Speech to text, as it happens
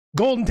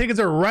Golden tickets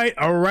are right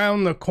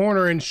around the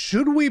corner, and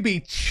should we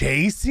be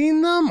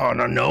chasing them on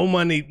a no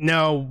money?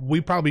 No, we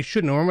probably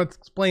shouldn't. I'm going to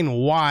explain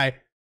why.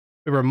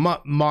 There were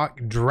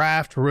mock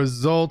draft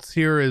results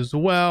here as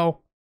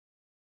well.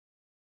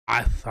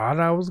 I thought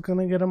I was going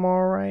to get them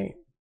all right.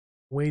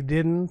 We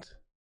didn't.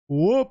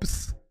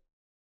 Whoops.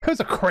 It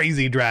was a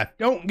crazy draft.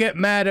 Don't get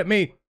mad at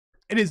me.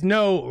 It is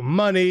no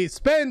money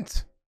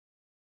spent.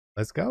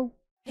 Let's go.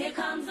 Here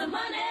comes the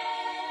money.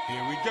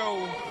 Here we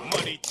go.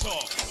 Money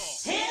talk.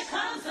 Here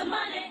comes the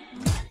money.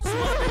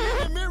 Smoking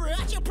in the mirror,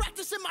 I can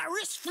practice in my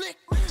wrist flick.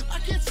 I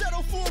can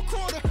settle for a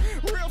quarter,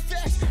 real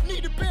fast.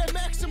 Need a bare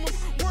maximum.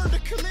 Word to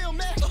Khalil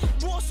Mack.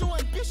 War so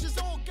ambitious,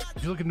 oh God.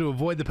 If you're looking to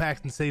avoid the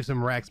packs and save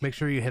some racks, make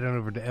sure you head on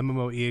over to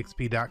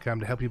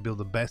MMOEXP.com to help you build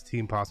the best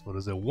team possible. It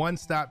is a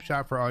one-stop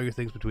shop for all your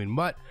things between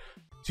MUT,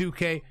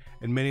 2K,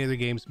 and many other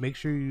games. Make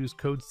sure you use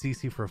code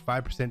CC for a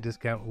 5%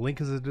 discount.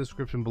 Link is in the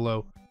description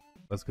below.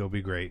 Let's go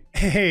be great.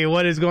 Hey,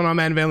 what is going on,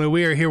 Madden family?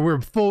 We are here. We're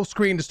full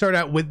screen to start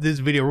out with this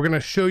video. We're going to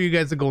show you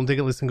guys the golden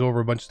ticket list and go over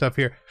a bunch of stuff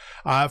here.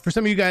 For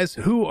some of you guys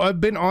who have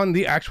been on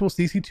the actual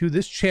CC2,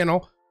 this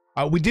channel,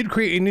 we did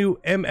create a new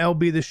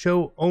MLB The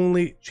Show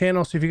only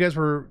channel. So if you guys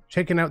were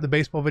checking out the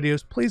baseball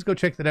videos, please go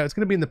check that out. It's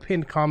going to be in the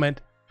pinned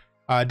comment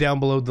down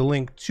below, the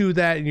link to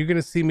that. And you're going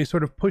to see me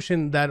sort of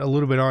pushing that a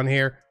little bit on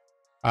here.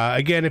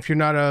 Again, if you're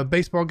not a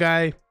baseball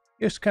guy,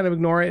 just kind of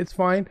ignore it. It's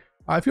fine.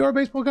 If you are a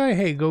baseball guy,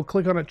 hey, go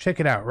click on it,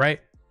 check it out, right?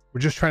 We're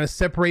just trying to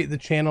separate the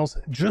channels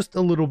just a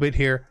little bit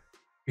here,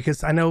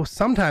 because I know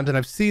sometimes, and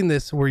I've seen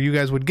this, where you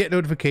guys would get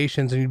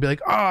notifications and you'd be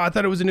like, oh, I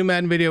thought it was a new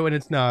Madden video and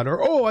it's not,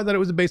 or oh, I thought it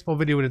was a baseball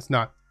video and it's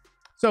not.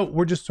 So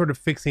we're just sort of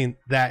fixing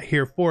that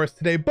here for us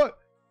today. But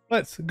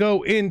let's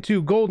go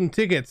into golden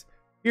tickets.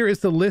 Here is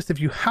the list. If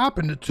you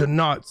happen to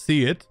not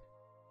see it,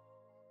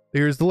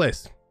 here's the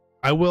list.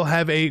 I will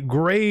have a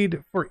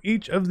grade for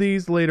each of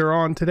these later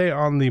on today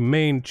on the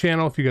main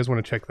channel if you guys want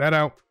to check that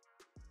out.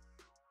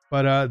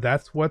 But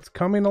that's what's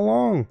coming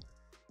along.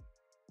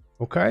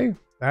 Okay,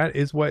 that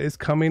is what is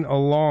coming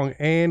along,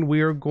 and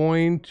we are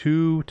going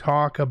to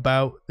talk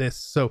about this.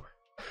 So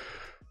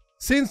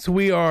since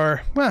we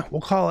are, well, we'll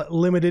call it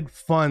limited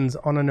funds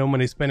on a no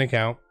money spend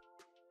account,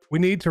 we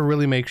need to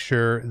really make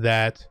sure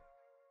that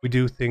we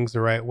do things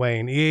the right way.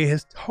 And EA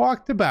has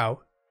talked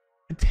about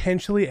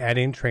potentially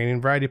adding training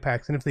variety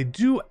packs, and if they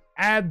do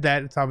add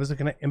that, it's obviously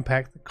going to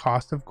impact the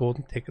cost of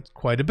golden tickets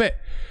quite a bit.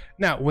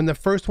 Now, when the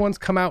first ones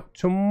come out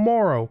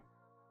tomorrow,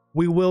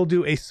 we will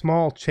do a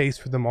small chase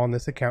for them on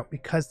this account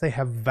because they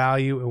have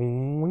value,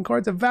 and when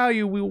cards have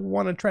value, we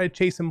want to try to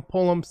chase them,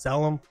 pull them,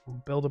 sell them,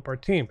 build up our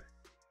team.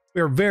 We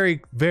are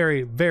very,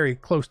 very, very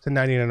close to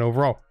 99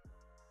 overall,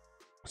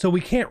 so we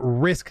can't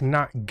risk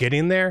not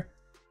getting there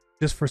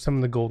just for some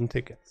of the golden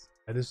tickets.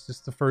 That is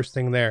just the first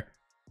thing there.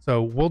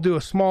 So we'll do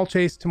a small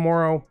chase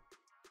tomorrow,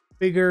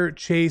 bigger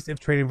chase if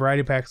trading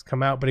variety packs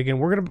come out. But again,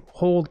 we're going to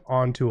hold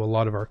on to a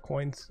lot of our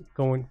coins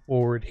going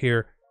forward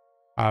here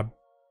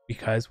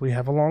because we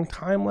have a long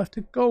time left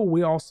to go.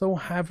 We also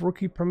have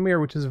rookie premiere,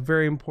 which is a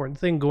very important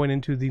thing going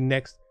into the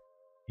next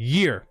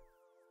year.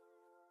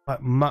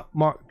 But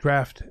mock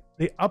draft,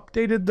 they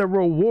updated the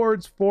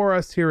rewards for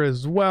us here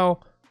as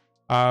well.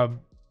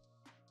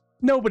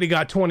 Nobody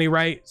got 20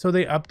 right, so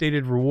they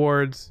updated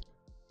rewards.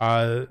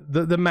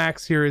 The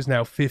max here is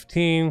now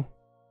 15.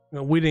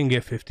 No, we didn't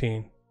get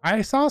 15.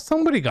 I saw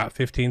somebody got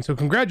 15, so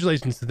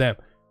congratulations to them.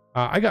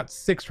 I got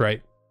 6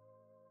 right.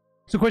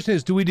 So the question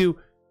is, do we do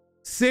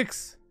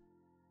 6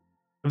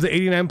 of the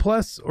 89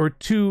 plus or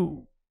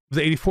 2 of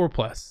the 84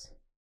 plus?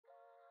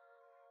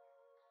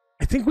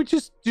 I think we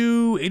just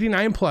do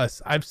 89 plus.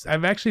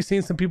 I've actually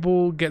seen some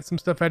people get some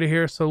stuff out of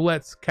here, so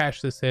let's cash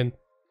this in.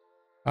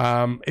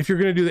 If you're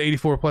gonna do the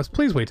 84 plus,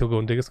 please wait till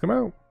golden tickets come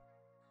out.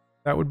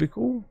 That would be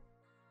cool.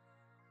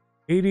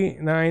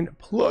 89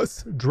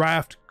 plus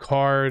draft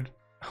card.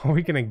 Are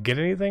we gonna get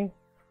anything?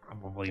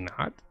 Probably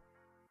not.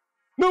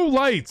 No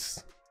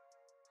lights.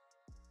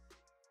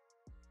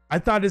 I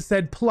thought it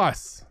said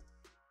plus.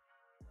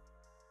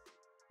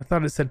 I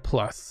thought it said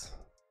plus.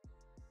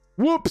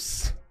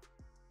 Whoops.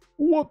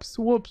 Whoops,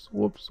 whoops,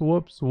 whoops,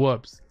 whoops,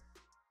 whoops.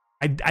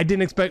 I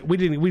didn't expect,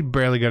 we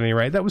barely got any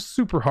right. That was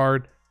super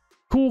hard.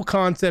 Cool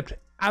concept,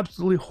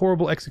 absolutely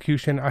horrible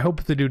execution. I hope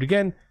if they do it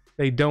again,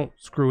 they don't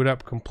screw it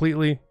up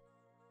completely.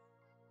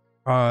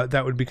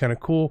 That would be kind of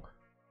cool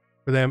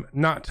for them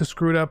not to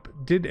screw it up.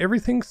 Did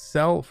everything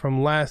sell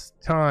from last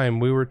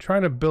time? We were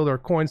trying to build our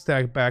coin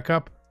stack back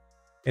up,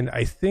 and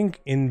I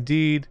think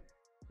indeed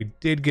we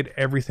did get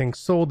everything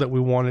sold that we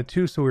wanted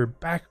to, so we're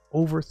back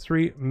over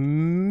 3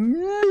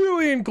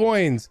 million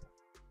coins.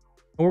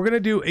 And we're gonna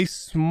do a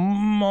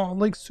small,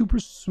 like super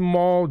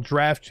small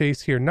draft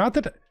chase here. Not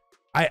that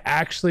I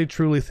actually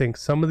truly think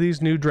some of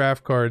these new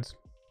draft cards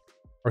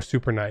are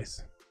super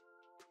nice.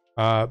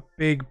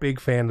 Big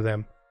fan of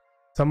them.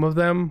 Some of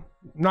them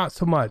not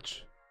so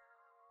much,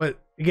 but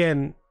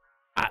again,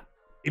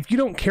 if you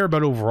don't care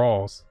about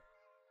overalls,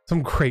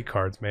 some great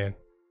cards, man.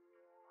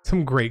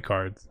 Some great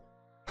cards.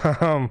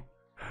 Let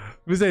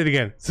me say it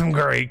again, some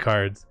great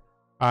cards.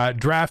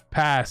 Draft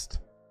past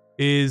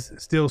is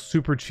still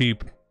super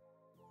cheap.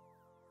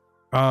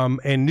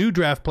 And new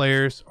draft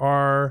players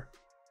are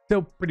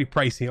still pretty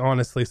pricey,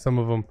 honestly, some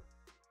of them.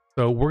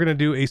 So we're gonna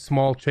do a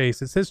small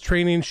chase. It says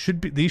training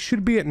these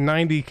should be at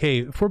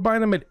 90k. If we're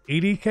buying them at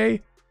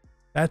 80k,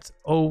 that's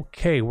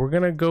okay. We're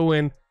gonna go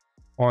in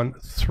on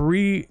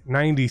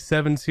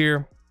 397s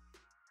here.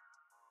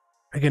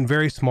 Again,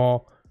 very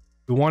small.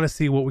 We want to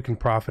see what we can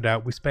profit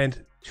out. We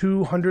spent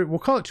 200, we'll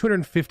call it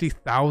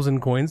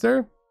 250,000 coins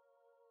there.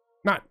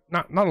 Not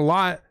a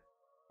lot.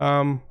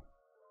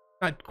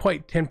 Not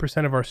quite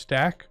 10% of our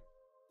stack,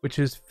 which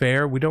is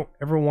fair. We don't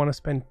ever want to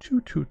spend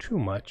too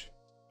much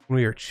when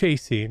we are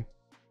chasing,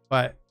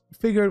 but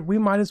figured we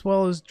might as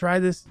well as try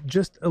this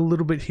just a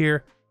little bit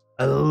here,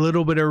 a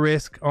little bit of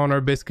risk on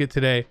our biscuit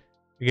today.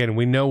 Again,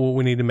 we know what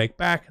we need to make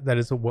back. That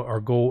is what our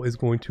goal is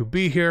going to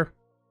be here,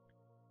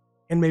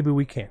 and maybe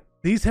we can.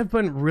 These have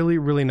been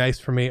really nice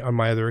for me on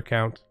my other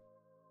account,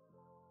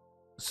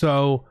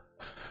 so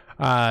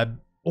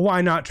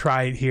why not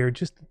try it here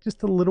just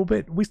a little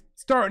bit? We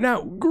starting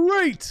out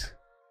great.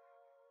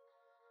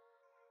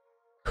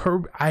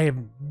 I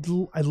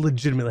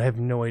legitimately have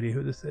no idea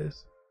who this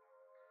is.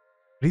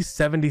 But he's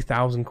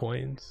 70,000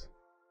 coins,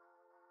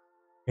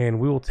 and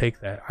we will take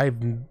that.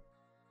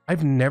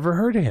 I've never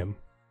heard of him.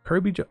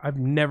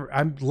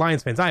 I'm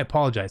Lions fans, I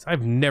apologize.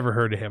 I've never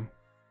heard of him,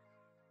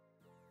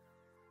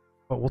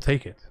 but we'll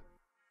take it.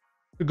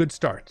 It's a good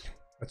start.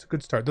 That's a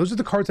good start. Those are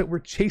the cards that we're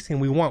chasing.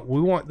 We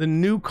want the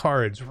new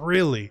cards,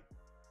 really.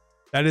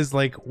 That is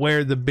like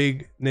where the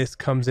bigness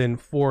comes in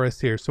for us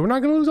here. So we're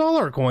not going to lose all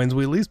our coins.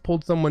 We at least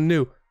pulled someone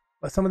new.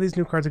 But some of these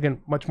new cards,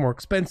 again, much more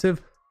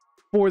expensive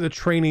for the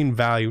training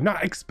value.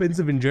 Not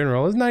expensive in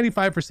general. It's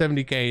 95 for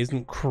 70k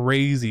isn't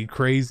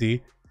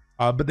crazy.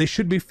 But they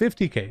should be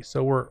 50k.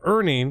 So we're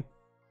earning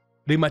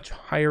a much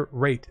higher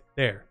rate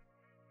there.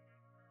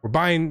 We're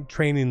buying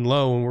training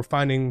low, and we're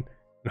finding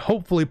and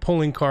hopefully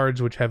pulling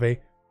cards which have a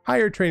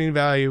higher training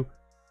value,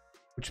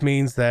 which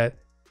means that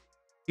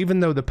even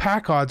though the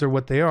pack odds are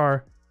what they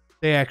are,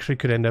 they actually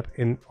could end up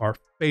in our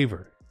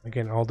favor.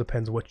 Again, it all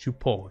depends what you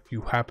pull. If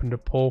you happen to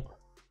pull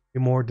the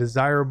more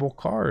desirable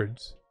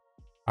cards,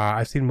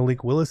 I've seen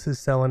Malik Willis is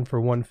selling for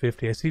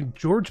 150. I see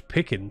George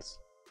Pickens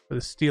for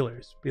the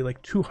Steelers be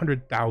like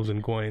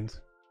 200,000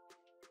 coins.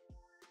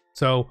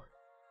 So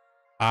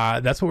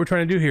that's what we're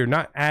trying to do here.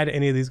 Not add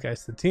any of these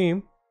guys to the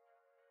team.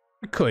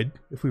 We could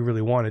if we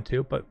really wanted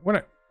to, but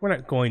we're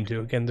not going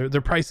to. Again,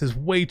 their price is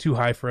way too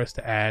high for us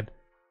to add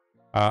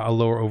a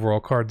lower overall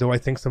card, though I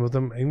think some of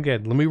them, and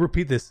again, let me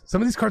repeat this,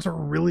 some of these cards are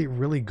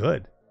really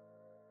good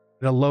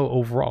at a low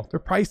overall. Their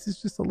price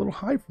is just a little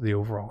high for the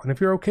overall, and if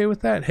you're okay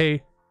with that,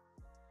 hey,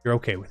 you're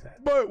okay with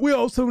that. But we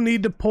also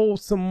need to pull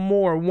some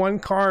more. One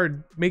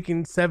card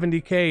making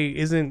 70k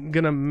isn't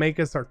gonna make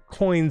us our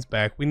coins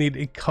back. We need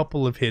a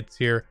couple of hits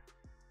here,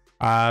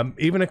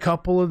 even a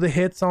couple of the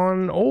hits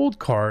on old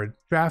cards,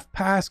 draft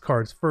pass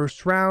cards,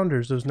 first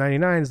rounders, those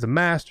 99s, the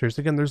masters.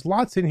 Again, there's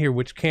lots in here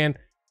which can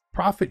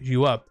profit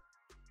you up,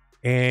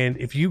 and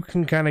if you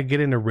can kind of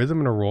get in a rhythm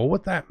and a roll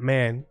with that,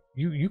 man,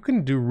 you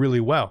can do really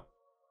well.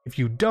 If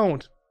you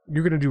don't,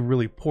 you're gonna do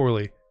really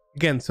poorly.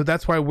 Again, so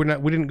that's why we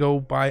didn't go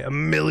buy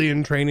 1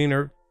 million training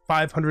or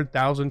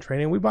 500,000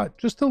 training. We bought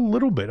just a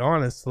little bit,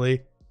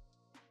 honestly,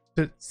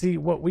 to see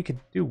what we could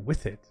do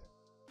with it.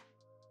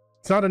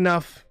 It's not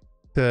enough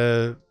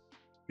to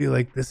be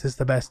like this is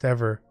the best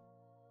ever,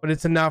 but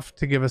it's enough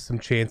to give us some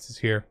chances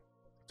here.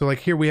 So like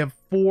here we have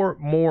 4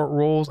 more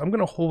rolls. I'm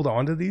gonna hold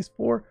on to these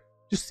 4,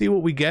 just see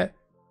what we get.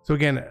 So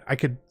again, I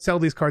could sell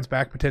these cards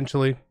back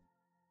potentially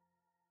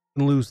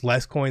and lose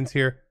less coins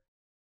here.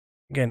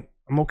 Again,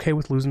 I'm okay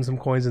with losing some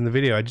coins in the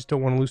video. I just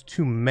don't want to lose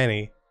too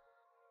many,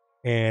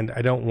 and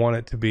I don't want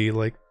it to be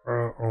like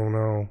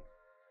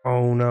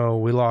oh no,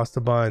 we lost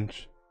a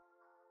bunch.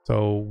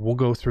 So we'll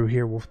go through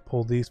here, we'll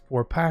pull these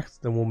 4 packs,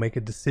 then we'll make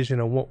a decision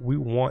on what we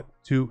want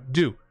to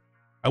do.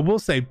 I will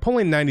say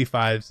pulling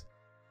 95s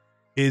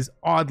is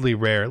oddly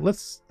rare.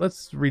 Let's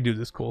redo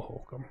this Cole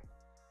Holcomb.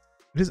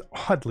 It is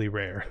oddly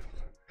rare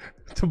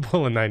to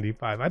pull a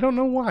 95. I don't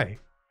know why,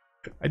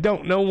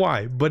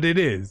 but it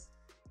is.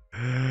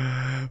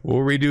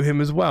 We'll redo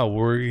him as well.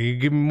 You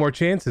give him more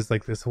chances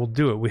like this, we'll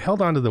do it. We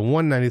held on to the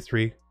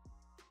 193,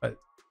 but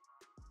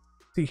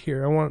see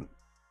here, I want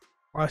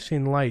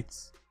flashing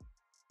lights.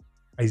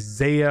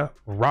 Isaiah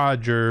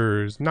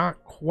Rodgers,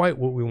 not quite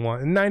what we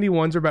want. And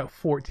 91s are about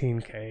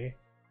 14k,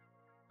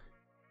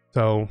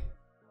 so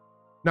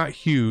not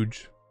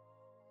huge.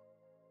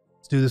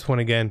 Let's do this one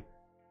again.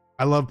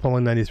 I love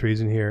pulling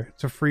 93s in here.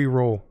 It's a free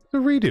roll. It's a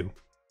redo.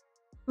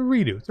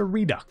 It's a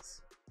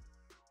redux,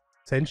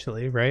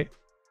 essentially, right?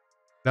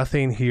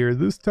 Nothing here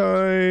this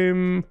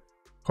time.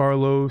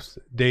 Carlos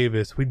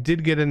Davis. We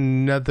did get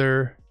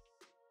another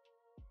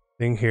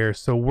thing here,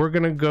 so we're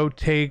gonna go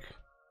take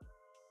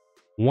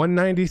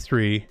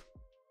 193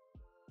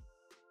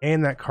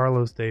 and that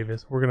Carlos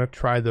Davis. We're gonna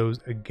try those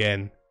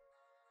again.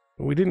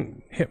 We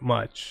didn't hit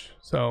much,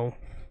 so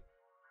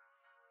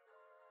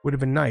would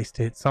have been nice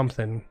to hit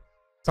something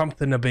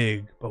a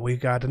big, but we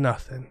got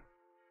nothing.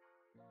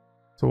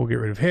 So we'll get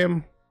rid of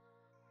him,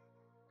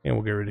 and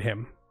we'll get rid of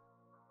him.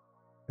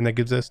 And that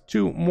gives us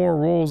 2 more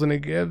rolls, and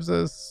it gives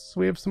us,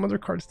 we have some other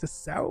cards to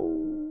sell.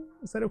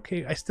 Is that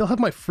okay? I still have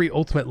my free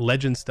Ultimate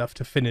Legend stuff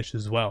to finish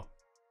as well.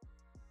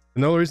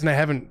 And the only reason I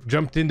haven't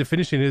jumped into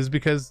finishing it is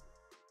because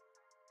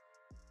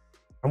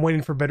I'm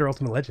waiting for better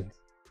Ultimate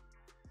Legends.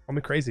 Call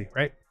me crazy,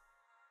 right?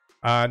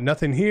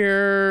 Nothing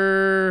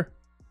here.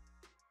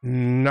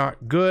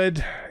 Not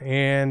good.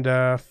 And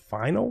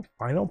final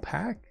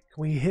pack.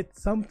 Can we hit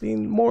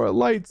something more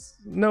lights?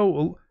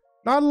 No,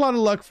 not a lot of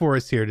luck for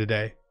us here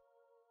today.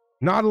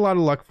 Not a lot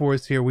of luck for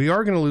us here. We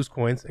are going to lose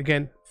coins.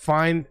 Again,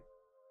 fine,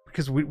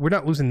 because we're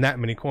not losing that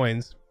many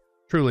coins.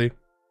 Truly.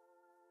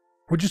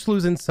 We're just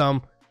losing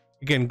some.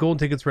 Again, golden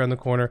tickets around the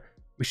corner.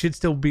 We should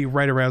still be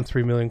right around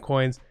 3 million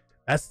coins.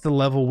 That's the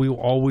level we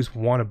will always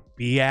want to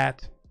be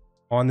at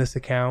on this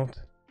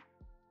account.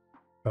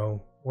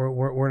 So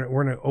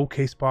we're in an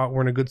okay spot.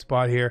 We're in a good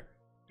spot here.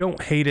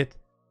 Don't hate it.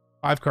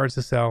 5 cards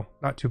to sell.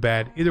 Not too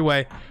bad. Either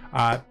way,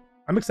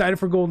 I'm excited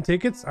for golden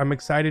tickets. I'm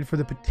excited for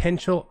the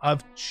potential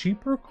of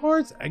cheaper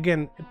cards.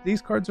 Again, if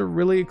these cards are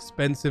really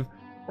expensive,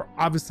 we're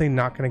obviously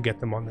not going to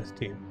get them on this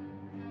team.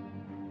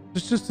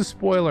 It's just a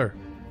spoiler,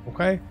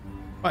 okay?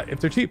 But if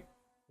they're cheap,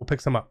 we'll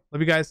pick some up.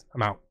 Love you guys.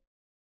 I'm out.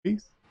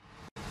 Peace.